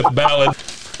Aerosmith ballad.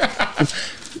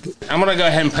 I'm gonna go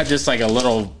ahead and put just like a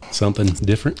little. Something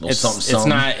different. It's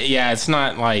not. Yeah, it's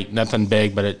not like nothing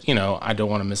big, but it. I don't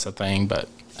want to miss a thing. But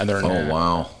other than that,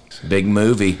 wow, big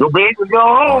movie. Go big or go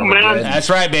home, man. That's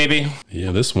right, baby.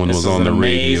 Yeah, this one was on the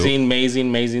radio.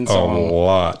 Amazing song. A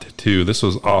lot too. This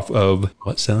was off of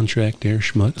what soundtrack there,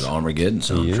 Schmutz? The Armageddon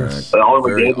soundtrack. Yes. The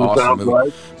Armageddon movie.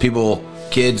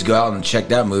 soundtrack. Kids go out and check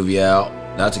that movie out.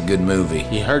 That's a good movie.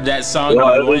 You heard that song?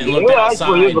 Yeah, You went and looked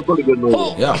actually, it's outside. a pretty good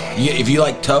movie. Yeah, if you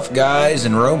like tough guys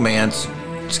and romance,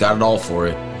 it's got it all for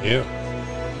you. Yeah.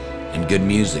 And good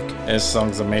music. This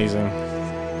song's amazing.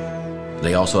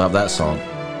 They also have that song.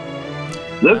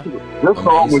 This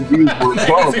song was used for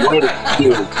some weddings,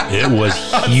 too. It was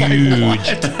huge.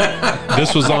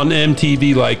 This was on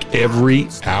MTV like every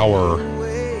hour.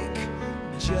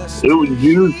 It was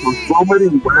used for so many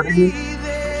weddings.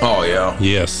 Oh, yeah.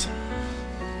 Yes.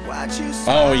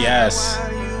 Oh yes.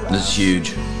 This is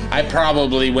huge. I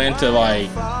probably went to like.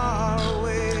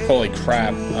 Holy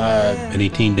crap. Any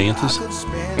teen dances?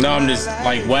 No, I'm just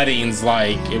like weddings.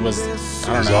 Like it was. I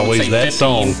don't There's know. always say that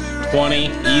 15, song. 20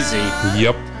 easy,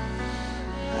 Yep.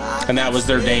 and that was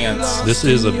their dance. This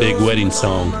is a big wedding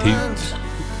song too.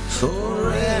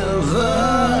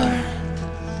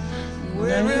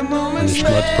 And the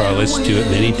Schmutz probably listened to it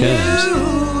many times.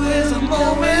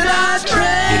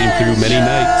 Get him through many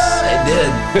nights. It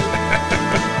did.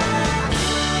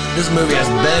 This movie has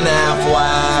Ben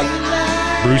Affleck,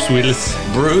 Bruce Willis,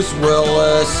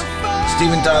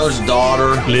 Steven Tyler's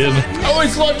daughter, Liv. I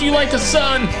always loved you like a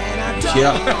son.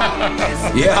 Yeah.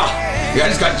 Yeah, I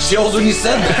just got chills when you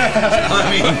said that. I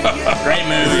mean, Great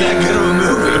movie. that good of a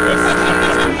movie.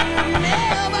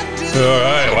 All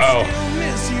right, wow.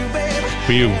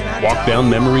 We walked down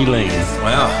memory lane,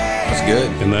 Wow, that's good.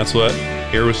 and that's what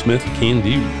Aerosmith can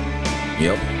do.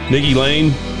 Yep. Nikki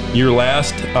Lane, your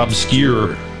last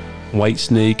obscure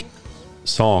Whitesnake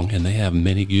song, and they have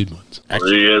many good ones.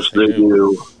 Yes, they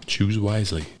do. Choose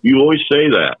wisely. You always say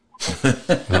that.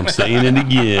 And I'm saying it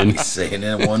again. Saying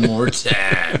it one more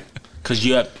time. Cause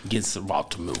you have against the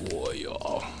Baltimore Warrior.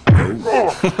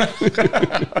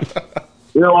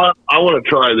 You know what? I want to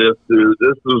try this, dude.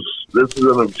 This is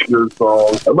an obscure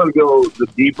song. I'm gonna go The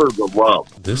Deeper the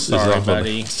Love. This Sorry, is off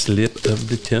buddy. of a slip of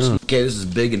the tongue. Okay, this is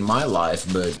big in my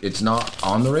life, but it's not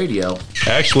on the radio.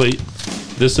 Actually,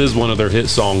 this is one of their hit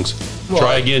songs.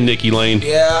 Try again, Nikki Lane.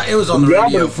 Yeah, it was on the Yeah, but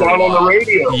radio it's for a not on while. the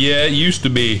radio. Yeah, it used to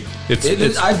be. It's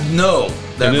I know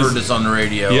that It I've is- heard this on the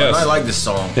radio, Yes. and I like this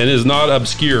song. and is not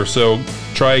obscure. So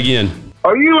try again.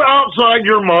 Are you outside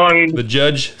your mind? The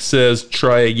judge says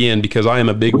try again because I am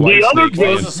a big The other Whitesnake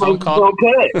thing fan. the song was called?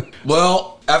 okay.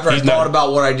 Well, after I He's thought not-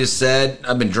 about what I just said,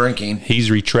 I've been drinking. He's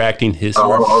retracting his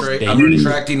I'm statement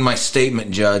retracting my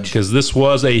statement, Judge. because this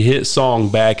was a hit song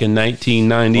back in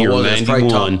 1990 Well, or that's probably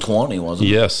 91. top 20, wasn't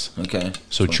it? Yes. Okay.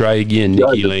 So try again,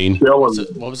 Nikki Lane. Chilling.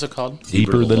 What was it called?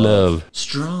 Deeper the love.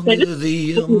 Stronger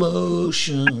the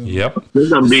emotion. Yep.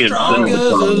 This I'm being Stronger the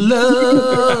silly.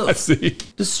 love. I see.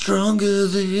 The stronger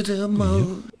the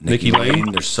emotion. Nikki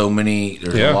Lane. There's so many.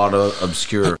 There's Yeah. a lot of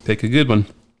obscure. Pick a good one.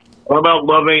 What about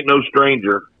Love Ain't No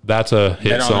Stranger? That's a hit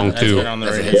Been on song the- that's too, been on the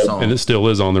That's a radio. hit song. and it still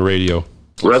is on the radio.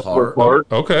 Restless Heart.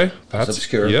 Okay, that's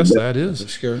obscure. Yes, that is.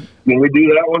 obscure. Can we do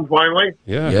that one finally?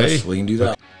 Yeah. Yes, Hey. we can do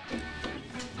that.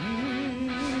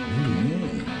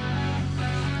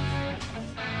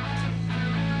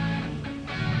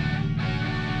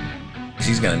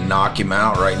 He's gonna knock him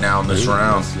out right now in this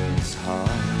round.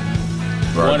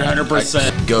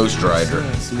 100%. Ghost Rider.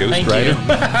 Ghost Thank Rider.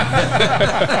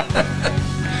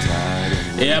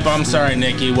 Yep, I'm sorry,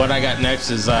 Nikki. What I got next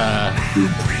is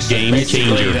Game basically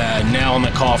changer. the nail in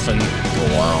the coffin. Oh,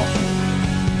 wow.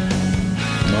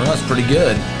 No, that's pretty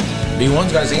good.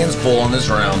 B1's got his hands full on this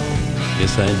round.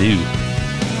 Yes, I do.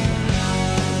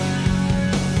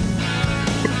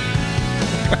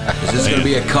 Is this gonna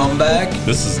be a comeback?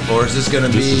 This is. Or is this gonna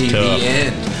This be is the tough.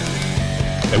 end?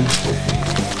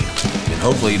 Oh, And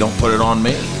hopefully you don't put it on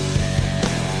me.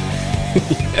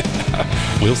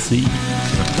 we'll see.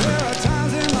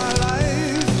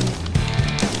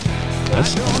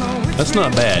 That's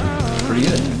not bad. Pretty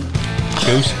good.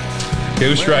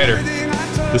 Ghost Rider.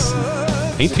 This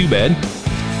ain't too bad.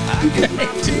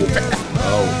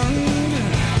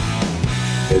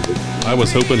 I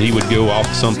was hoping he would go off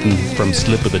something from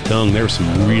Slip of the Tongue. There were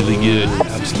some really good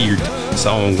obscure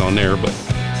songs on there, but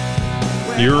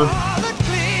your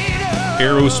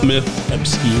Aerosmith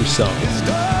obscure songs.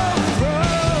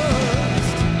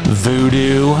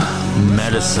 Voodoo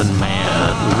Medicine Man.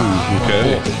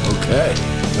 Okay. Okay.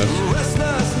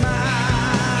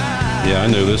 Yeah, I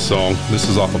know this song. This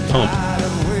is off of Pump.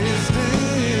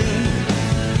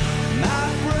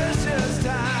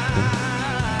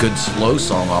 Good slow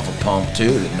song off of Pump,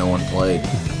 too, that no one played.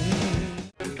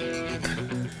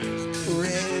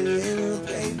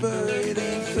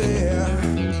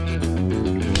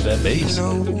 That bass.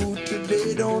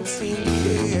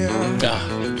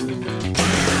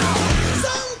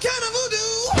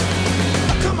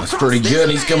 That's pretty good.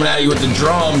 He's coming at you with the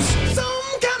drums.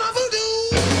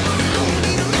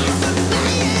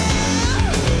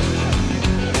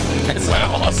 That's an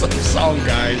awesome song,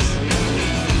 guys.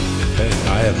 Hey,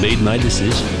 I have made my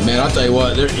decision. Man, I'll tell you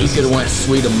what, you could have went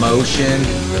Sweet Emotion.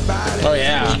 Oh,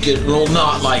 yeah. You could, well,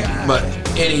 not like, but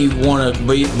any one of,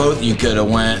 both of you could have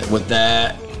went with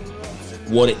that.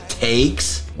 What It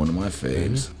Takes, one of my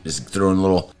faves. Just throwing a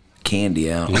little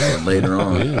candy out later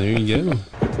on. Yeah, there you go.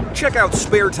 Check out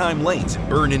Spare Time Lanes in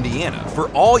Bern, Indiana for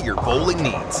all your bowling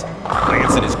needs.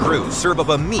 Lance and his crew serve up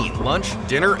a mean lunch,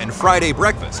 dinner, and Friday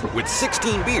breakfast with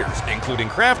 16 beers, including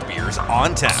craft beers,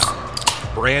 on tap.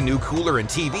 Brand new cooler and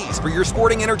TVs for your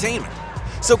sporting entertainment.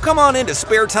 So come on into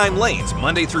Spare Time Lanes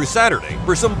Monday through Saturday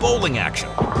for some bowling action,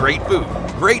 great food,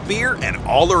 great beer, and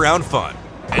all-around fun.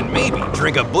 And maybe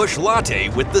drink a Busch Latte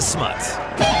with the Smuts.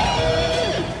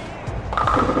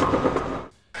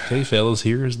 Okay, fellas,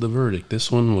 here is the verdict. This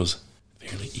one was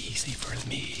fairly easy for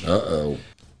me. Uh-oh.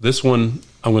 This one,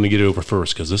 I'm going to get over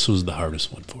first because this was the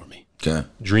hardest one for me. Okay.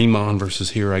 Dream On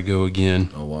versus Here I Go Again.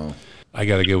 Oh, wow. I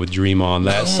got to go with Dream On.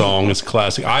 That song is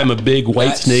classic. I'm a big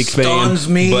Whitesnake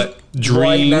fan, me but Dream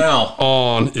right now.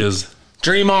 On is...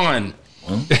 Dream On.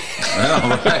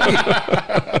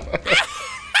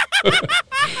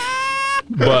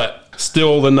 But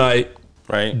Still the Night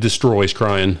right destroys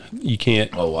Crying. You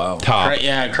can't top.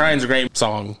 Yeah, Crying's a great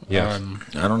song. Yeah.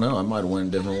 I don't know. I might have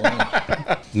went a different one.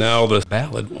 Now the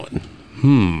ballad one.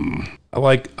 I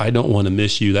like I Don't Want to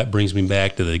Miss You. That brings me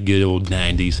back to the good old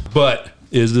 90s. But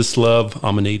Is This Love?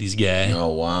 I'm an 80s guy. Oh,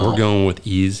 wow. We're going with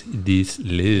Is This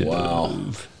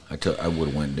Love. Wow. I would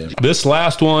have went different. This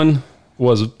last one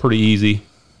was pretty easy.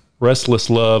 Restless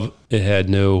Love, it had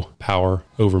no power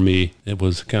over me. It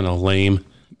was kind of lame.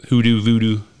 Hoodoo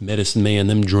Voodoo, Medicine Man,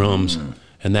 them drums,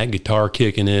 and that guitar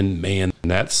kicking in, man,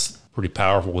 that's pretty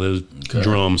powerful, those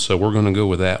drums. So we're going to go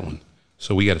with that one.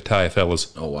 So we got to tie,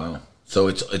 fellas. Oh, wow. So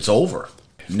it's over.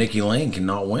 Nikki Lane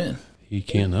cannot win. He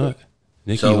cannot.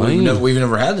 Nikki so Lane. we've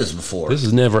never had this before. This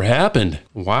has never happened.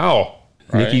 Wow.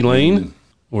 Right. Nikki Lane,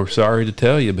 we're sorry to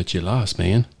tell you, but you lost,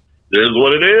 man. It is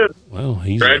what it is. Well,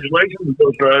 he's congratulations,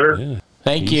 Ghost Rider. Yeah.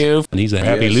 Thank you. And he's a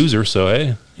happy loser, so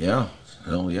hey. Yeah.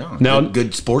 Oh, yeah. Now,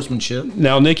 good sportsmanship.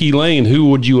 Now, Nikki Lane, who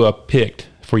would you have picked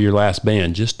for your last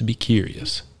band, just to be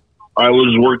curious? I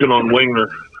was working on Wingner.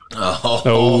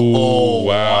 Oh,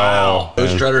 wow.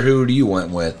 Ghost Rider, who do you went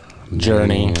with?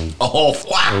 Journey. Oh,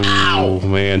 wow. Oh,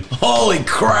 man. Holy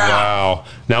crap. Wow.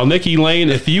 Now, Nikki Lane,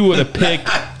 if you would have picked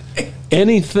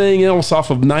anything else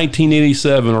off of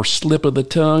 1987 or Slip of the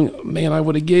Tongue, man, I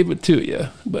would have gave it to you.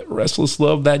 But Restless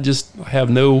Love, that just I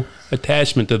have no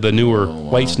attachment to the newer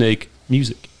Whitesnake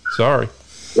music. Sorry.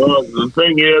 Well, the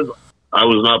thing is, I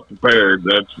was not prepared.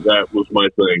 That was my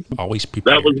thing. Always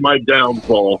prepared. That was my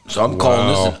downfall. So I'm calling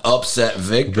this an upset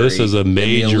victory. This is a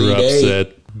major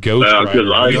upset. Ghost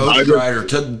Rider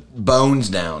took Bones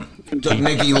down. Took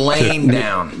Nikki Lane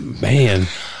down. Man.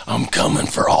 I'm coming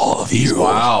for all of you.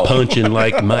 Wow. Punching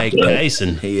like Mike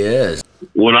Tyson. He is.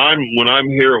 When I'm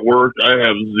here at work, I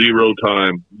have zero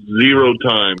time. Zero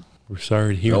time. We're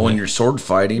sorry to hear when that. you're sword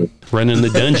fighting. Running the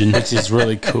dungeon. Which is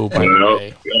really cool, by the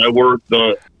way. I worked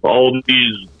all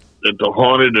these at the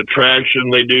haunted attraction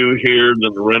they do here,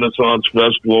 then the Renaissance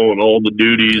Festival and all the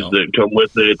duties that come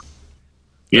with it.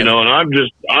 You know, and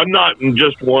I'm not in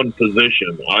just one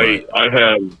position. I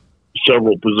have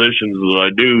several positions that I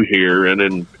do here, and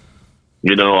then,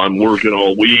 you know, I'm working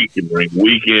all week and during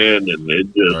weekend, and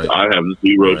it just, I have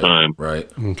zero time. Right.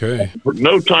 Okay.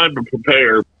 No time to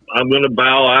prepare. I'm going to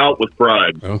bow out with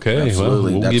pride. Okay.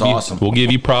 Absolutely. Well, That's awesome. We'll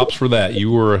give you props for that. You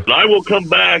were. I will come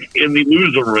back in the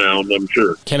losing round, I'm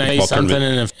sure. Can I say something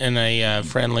in a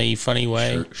friendly, funny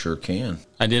way? Sure can.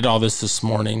 I did all this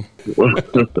morning. Well, the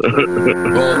thing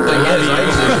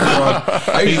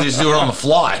is, I usually just do it on the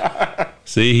fly.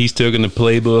 See, he's taking the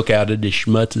playbook out of the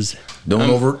schmutzes. Don't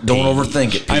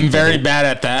overthink it. People. I'm very bad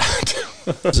at that.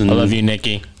 I love you,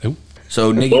 Nikki.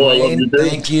 So, Nikki Lane,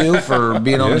 thank you for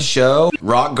being on the show.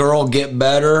 Rock Girl, get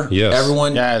better. Yes.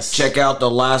 Everyone, check out the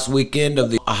last weekend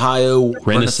of the Ohio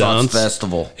Renaissance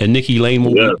Festival. And Nikki Lane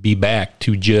will be back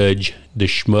to judge the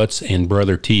Schmutz and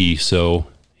Brother T, so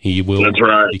he will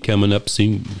be coming up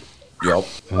soon. Yep.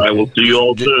 I will see you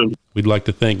all soon. We'd like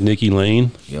to thank Nikki Lane.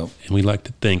 Yep. And we'd like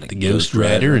to thank the Ghost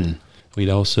Rider. And we'd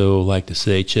also like to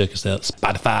say, check us out,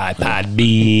 Spotify,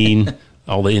 Podbean,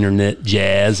 all the internet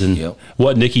jazz. And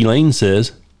what Nikki Lane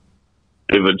says.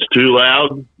 If it's too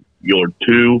loud, you're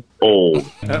too old.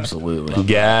 Absolutely.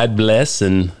 God bless,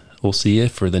 and we'll see you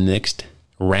for the next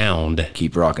round.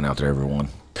 Keep rocking out there, everyone.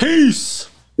 Peace.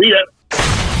 See ya.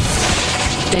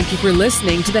 Thank you for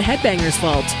listening to the Headbangers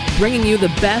Vault, bringing you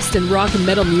the best in rock and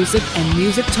metal music and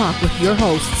music talk with your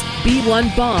hosts,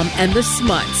 B1 Bomb and the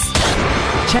Smuts.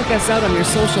 Check us out on your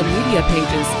social media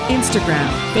pages, Instagram,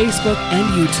 Facebook,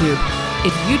 and YouTube.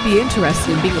 If you'd be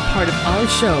interested in being a part of our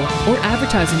show or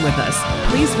advertising with us,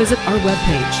 please visit our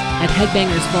webpage at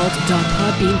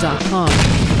headbangersvault.podbean.com.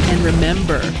 And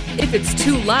remember, if it's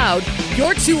too loud,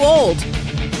 you're too old.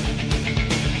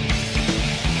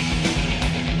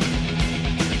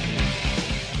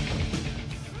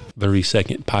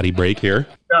 30-second potty break here.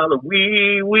 Got a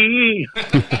wee wee.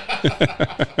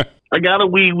 I got a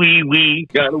wee wee wee.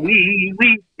 Got a wee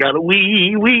wee. Got a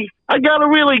wee wee. I gotta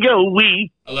really go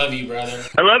wee. I love you, brother.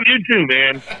 I love you too,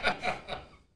 man.